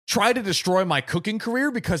Try to destroy my cooking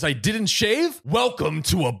career because I didn't shave? Welcome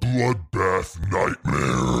to a bloodbath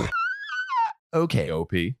nightmare. Okay,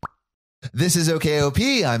 OP. this is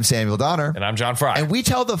OKOP. I'm Samuel Donner. And I'm John Fry. And we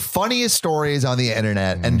tell the funniest stories on the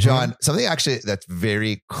internet. And John, something actually that's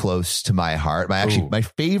very close to my heart. My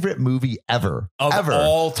favorite movie ever. Of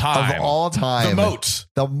all time. The Moat.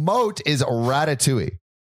 The Moat is Ratatouille.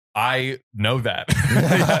 I know that.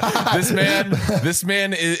 This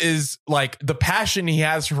man is like, the passion he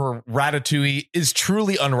has for Ratatouille is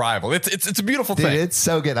truly unrivaled. It's a beautiful thing. Dude, it's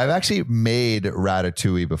so good. I've actually made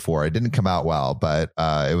Ratatouille before. It didn't come out well, but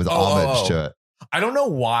it was homage to it. I don't know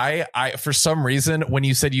why. For some reason, when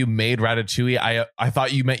you said you made Ratatouille, I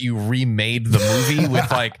thought you meant you remade the movie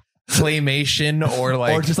with like claymation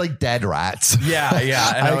or just like dead rats. Yeah.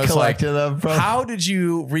 And I was collected them from. How did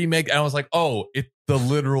you remake? And I was like, oh, it's the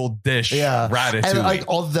literal dish. Yeah, Ratatouille. And like,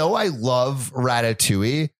 although I love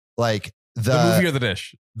Ratatouille, like the movie or the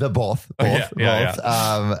dish, both. Yeah.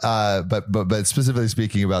 But specifically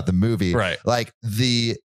speaking about the movie, right? Like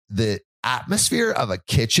the atmosphere of a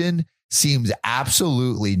kitchen seems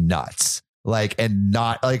absolutely nuts. Like, and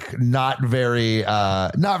not very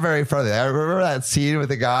friendly. I remember that scene with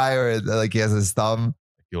the guy where like he has his thumb.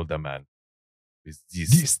 You're the man.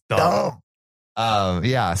 He's dumb.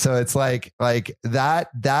 Yeah. So it's like that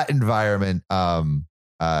environment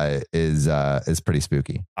is pretty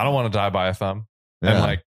spooky. I don't want to die by a thumb. Yeah. And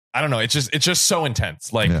like, I don't know. It's just so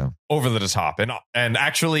intense, like over the top. And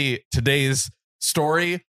actually today's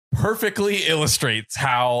story perfectly illustrates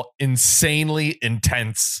how insanely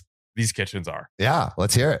intense these kitchens are. Yeah,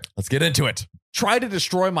 let's hear it. Let's get into it. Try to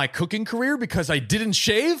destroy my cooking career because I didn't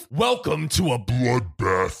shave? Welcome to a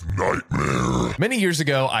bloodbath nightmare. Many years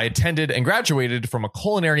ago, I attended and graduated from a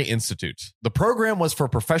culinary institute. The program was for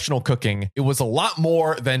professional cooking. It was a lot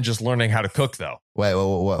more than just learning how to cook, though. Wait,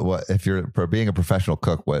 what? If you're being a professional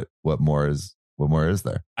cook, what more is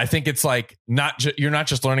there? I think it's like you're not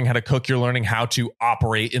just learning how to cook, you're learning how to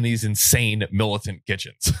operate in these insane militant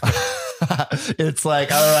kitchens. It's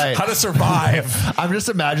like, all right, how to survive. I'm just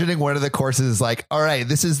imagining one of the courses is like, all right,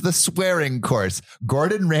 this is the swearing course.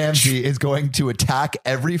 Gordon Ramsay is going to attack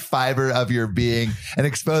every fiber of your being and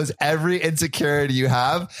expose every insecurity you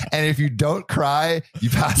have. And if you don't cry,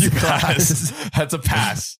 you pass. That's a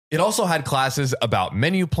pass. It also had classes about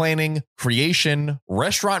menu planning, creation,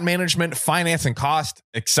 restaurant management, finance and cost,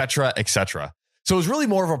 etc., etc. So it was really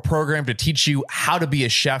more of a program to teach you how to be a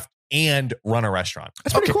chef and run a restaurant.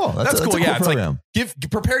 That's pretty cool. That's cool. Cool yeah, program. It's like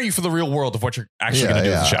prepare you for the real world of what you're actually going to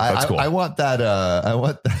do as a chef. That's cool. I want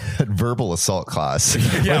that verbal assault class.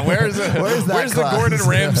 Yeah, where's the Gordon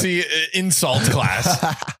Ramsay insult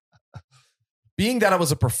class? Being that it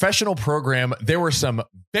was a professional program, there were some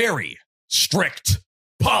very strict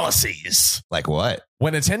policies. Like what?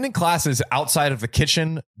 When attending classes outside of the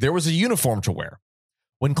kitchen, there was a uniform to wear.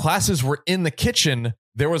 When classes were in the kitchen,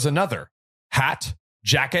 there was another: hat,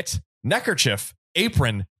 jacket, neckerchief,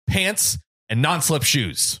 apron, pants, and non-slip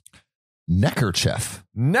shoes. Neckerchief.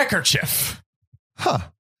 Huh.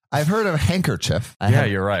 I've heard of handkerchief.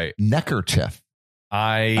 You're right. Neckerchief.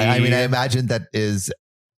 I mean, I imagine that is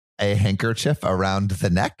a handkerchief around the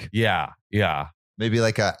neck. Yeah. Maybe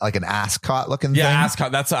like an ascot looking thing. Yeah,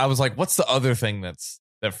 ascot. I was like, what's the other thing that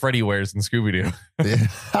Freddy wears in Scooby-Doo?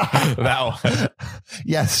 That one.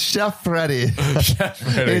 Yes, Chef Freddy.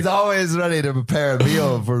 He's always ready to prepare a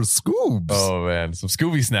meal for Scoobs. Oh, man. Some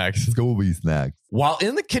Scooby snacks. While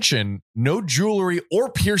in the kitchen, no jewelry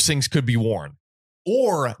or piercings could be worn,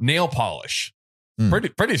 or nail polish.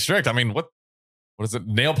 Pretty strict. I mean, what is it?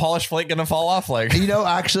 Nail polish flake going to fall off? Like,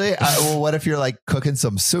 actually, what if you're like cooking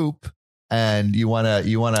some soup and you want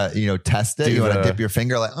to test it? You want to dip your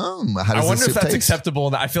finger like, how does I wonder if that's taste?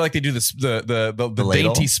 acceptable. I feel like they do this the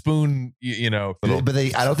dainty spoon, But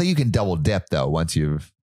I don't think you can double dip though. Once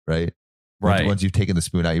you've once you've taken the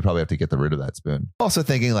spoon out, you probably have to get rid of that spoon. Also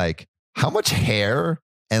thinking like, how much hair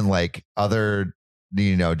and like other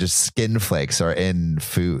just skin flakes are in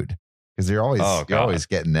food, because you're always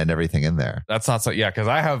getting everything in there. That's not so. Yeah, because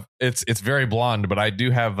I have it's very blonde, but I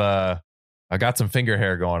do have I got some finger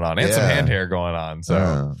hair going on and some hand hair going on.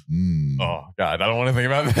 So, oh God, I don't want to think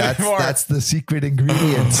about that anymore. That's the secret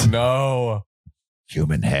ingredient. No.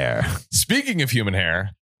 Human hair. Speaking of human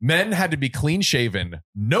hair, men had to be clean shaven,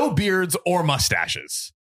 no beards or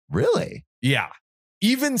mustaches. Really? Yeah.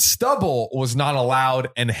 Even stubble was not allowed,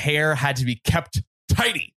 and hair had to be kept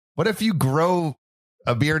tidy. What if you grow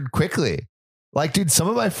a beard quickly? Like, dude, some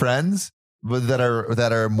of my friends that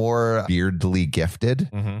are more beardly gifted,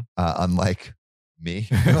 unlike me,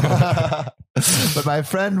 But my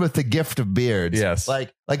friend with the gift of beards, yes,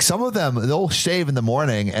 like some of them, they'll shave in the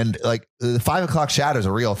morning, and like the 5 o'clock shadow is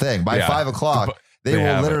a real thing. By 5 o'clock, they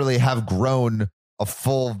will literally have grown a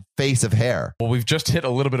full face of hair. Well, we've just hit a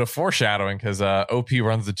little bit of foreshadowing because OP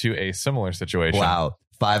runs into a similar situation. Wow.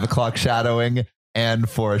 5 o'clock shadowing and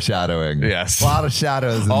foreshadowing. Yes. A lot of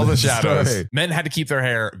shadows. All the shadows. Story. Men had to keep their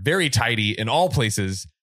hair very tidy in all places.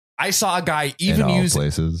 I saw a guy even use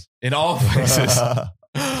in all places.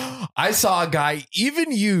 I saw a guy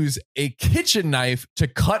even use a kitchen knife to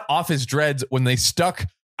cut off his dreads when they stuck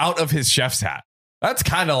out of his chef's hat. That's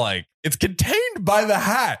kind of like, it's contained by the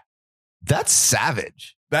hat. That's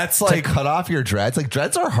savage. That's like, to cut off your dreads. Like,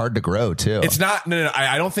 dreads are hard to grow too. It's not. No.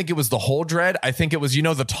 I don't think it was the whole dread. I think it was,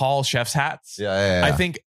 the tall chef's hats. Yeah. I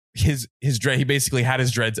think his dread. He basically had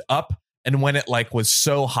his dreads up, and when it like was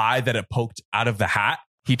so high that it poked out of the hat,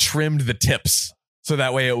 he trimmed the tips so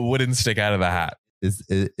that way it wouldn't stick out of the hat. Is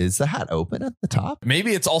the hat open at the top?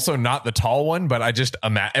 Maybe it's also not the tall one, but I just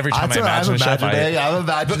every time I imagine I'm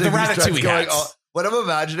imagining the Ratatouille hats. What I'm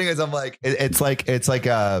imagining is I'm like, it's like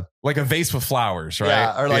a vase with flowers, right?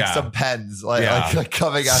 Yeah, or like some pens, like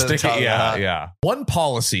coming out of the top. Yeah. One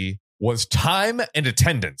policy was time and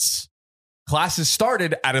attendance. Classes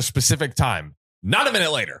started at a specific time, not a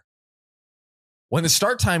minute later. When the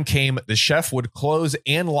start time came, the chef would close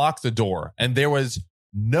and lock the door, and there was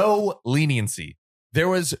no leniency. There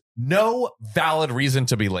was no valid reason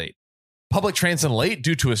to be late. Public transit late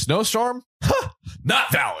due to a snowstorm?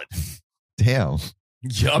 Not valid. Damn.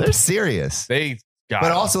 Yup. They're serious.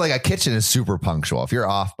 But also, like, a kitchen is super punctual. If you're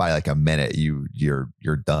off by like a minute, you're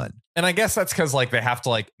done. And I guess that's because like they have to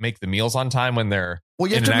like make the meals on time when they're you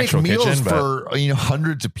have to make meals kitchen, for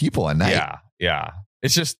hundreds of people a night. Yeah.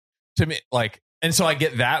 It's just to me like, and so I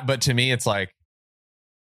get that, but to me it's like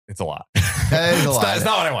it's a lot. It's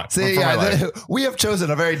not what I want. See, we have chosen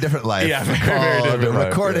a very different life. Yeah, very different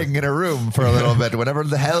recording in a room for a little bit, whenever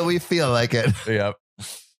the hell we feel like it. Yep.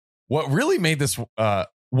 What really made this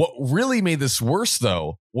worse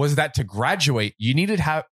though was that to graduate you needed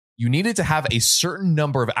to have a certain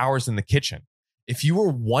number of hours in the kitchen. If you were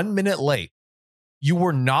 1 minute late, you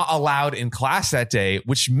were not allowed in class that day,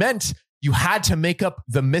 which meant you had to make up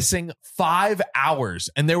the missing 5 hours,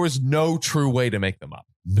 and there was no true way to make them up.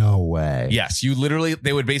 No way. Yes,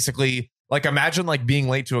 they would basically like imagine like being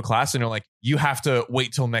late to a class and you're like, you have to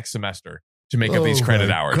wait till next semester to make up these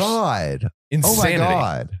credit hours. God. Insanity. Oh my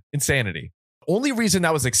God. Insanity. Only reason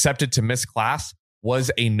that was accepted to miss class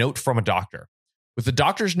was a note from a doctor. With the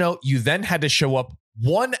doctor's note, you then had to show up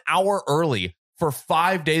 1 hour early for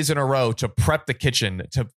 5 days in a row to prep the kitchen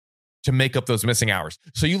to make up those missing hours.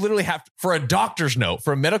 So you literally have, for a doctor's note,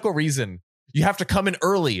 for a medical reason, you have to come in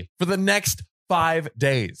early for the next 5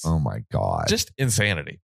 days. Oh my God. Just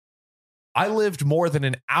insanity. I lived more than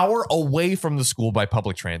an hour away from the school by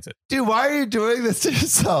public transit. Dude, why are you doing this to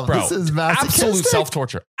yourself? Bro, this is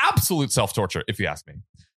masochistic. Absolute self-torture, if you ask me.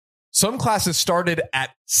 Some classes started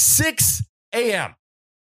at 6 a.m.,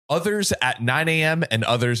 others at 9 a.m., and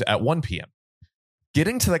others at 1 p.m.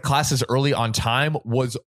 Getting to the classes early on time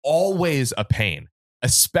was always a pain,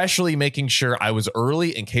 especially making sure I was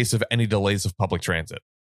early in case of any delays of public transit.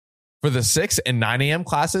 For the 6 and 9 a.m.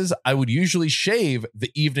 classes, I would usually shave the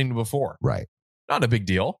evening before. Right. Not a big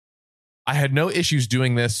deal. I had no issues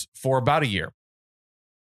doing this for about a year.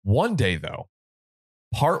 One day, though,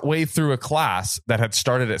 partway through a class that had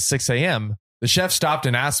started at 6 a.m., the chef stopped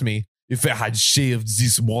and asked me if I had shaved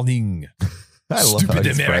this morning. I Stupid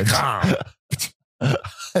American.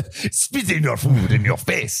 Spitting your food in your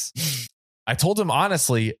face. I told him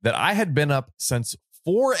honestly that I had been up since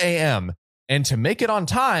 4 a.m. and to make it on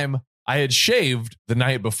time, I had shaved the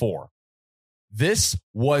night before. This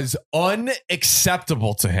was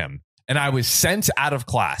unacceptable to him, and I was sent out of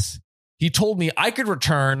class. He told me I could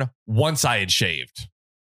return once I had shaved.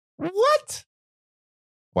 What?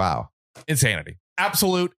 Wow. Insanity.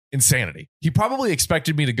 Absolute insanity. He probably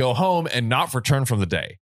expected me to go home and not return from the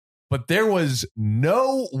day. But there was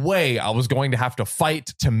no way I was going to have to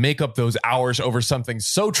fight to make up those hours over something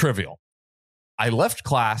so trivial. I left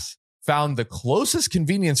class, found the closest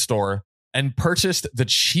convenience store, and purchased the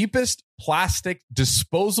cheapest plastic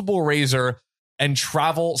disposable razor and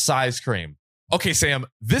travel size cream. Okay, Sam,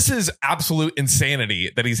 this is absolute insanity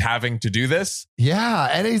that he's having to do this. Yeah,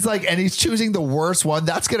 and he's choosing the worst one.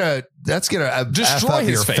 That's gonna destroy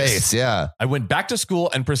his face. Yeah. I went back to school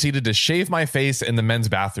and proceeded to shave my face in the men's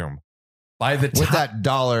bathroom. With that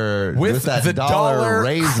dollar dollar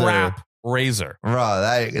razor. crap razor. Bro,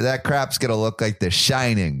 that crap's gonna look like The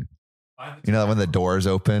Shining. You know when the doors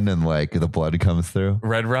open and like the blood comes through?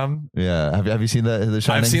 Red rum? Yeah. Have you seen The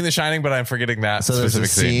Shining? I've seen The Shining, but I'm forgetting that So there's a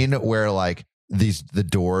specific scene where like the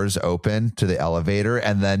doors open to the elevator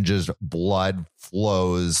and then just blood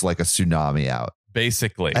flows like a tsunami out.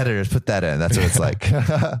 Basically. Editors, put that in. That's what it's like.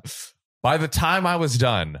 By the time I was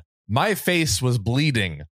done, my face was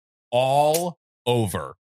bleeding all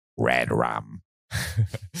over. Red rum.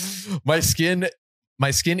 My skin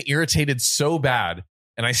irritated so bad,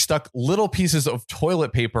 and I stuck little pieces of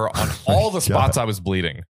toilet paper on all the spots I was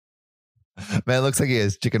bleeding. Man, it looks like he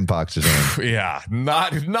has chicken pox or something. Yeah,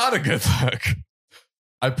 not a good look.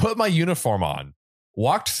 I put my uniform on,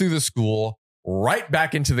 walked through the school, right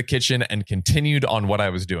back into the kitchen, and continued on what I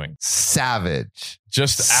was doing. Savage.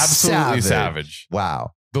 Just absolutely savage.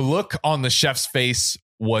 Wow. The look on the chef's face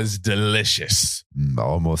was delicious.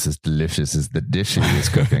 Almost as delicious as the dish he was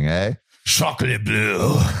cooking, eh? Chocolate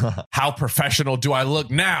bleu. How professional do I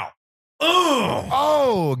look now?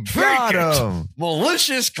 Oh, got him.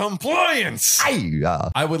 Malicious compliance.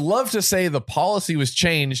 I would love to say the policy was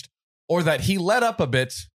changed or that he let up a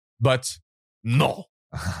bit, but no.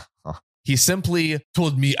 He simply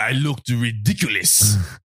told me I looked ridiculous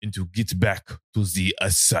and to get back to the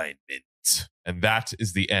assignment. And that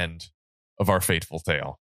is the end of our fateful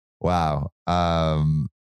tale. Wow. You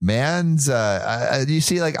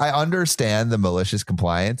see, like, I understand the malicious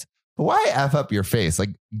compliance, but why F up your face? Like,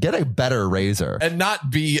 get a better razor. And not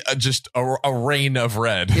be just a rain of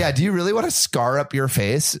red. Yeah. Do you really want to scar up your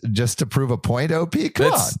face just to prove a point, OP?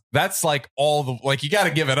 Come on. That's like all the, like, you got to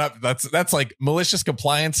give it up. That's like malicious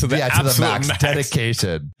compliance to the absolute max.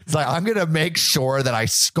 Dedication. It's like, I'm going to make sure that I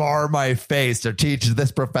scar my face to teach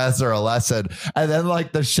this professor a lesson. And then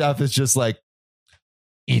like the chef is just like,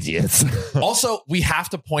 idiots. Also, we have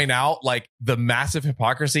to point out like the massive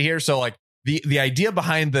hypocrisy here. So like the idea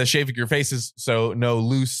behind the shaving your face is so no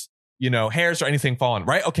loose, hairs or anything falling,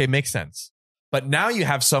 right? Okay, makes sense. But now you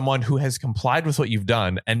have someone who has complied with what you've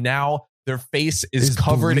done, and now their face is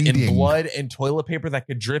covered bleeding in blood and toilet paper that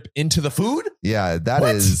could drip into the food. Yeah, that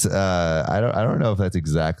is. I don't know if that's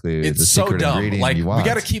exactly it's the secret so dumb. ingredient Like, you want. we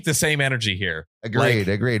got to keep the same energy here.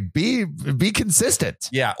 Agreed. Be consistent.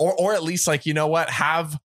 Yeah, or at least like, you know what?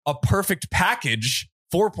 Have a perfect package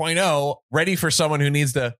 4.0 ready for someone who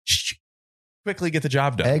needs to quickly get the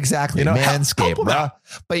job done. Exactly. Manscaped, bro.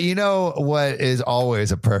 But you know what is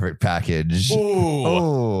always a perfect package?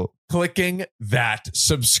 Ooh. Clicking that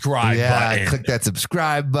subscribe button. Click that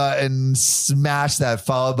subscribe button, smash that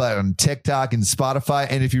follow button on TikTok and Spotify.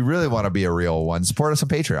 And if you really want to be a real one, support us on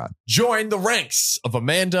Patreon. Join the ranks of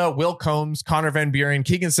Amanda, Will Combs, Connor Van Buren,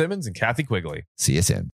 Keegan Simmons, and Kathy Quigley. See you soon.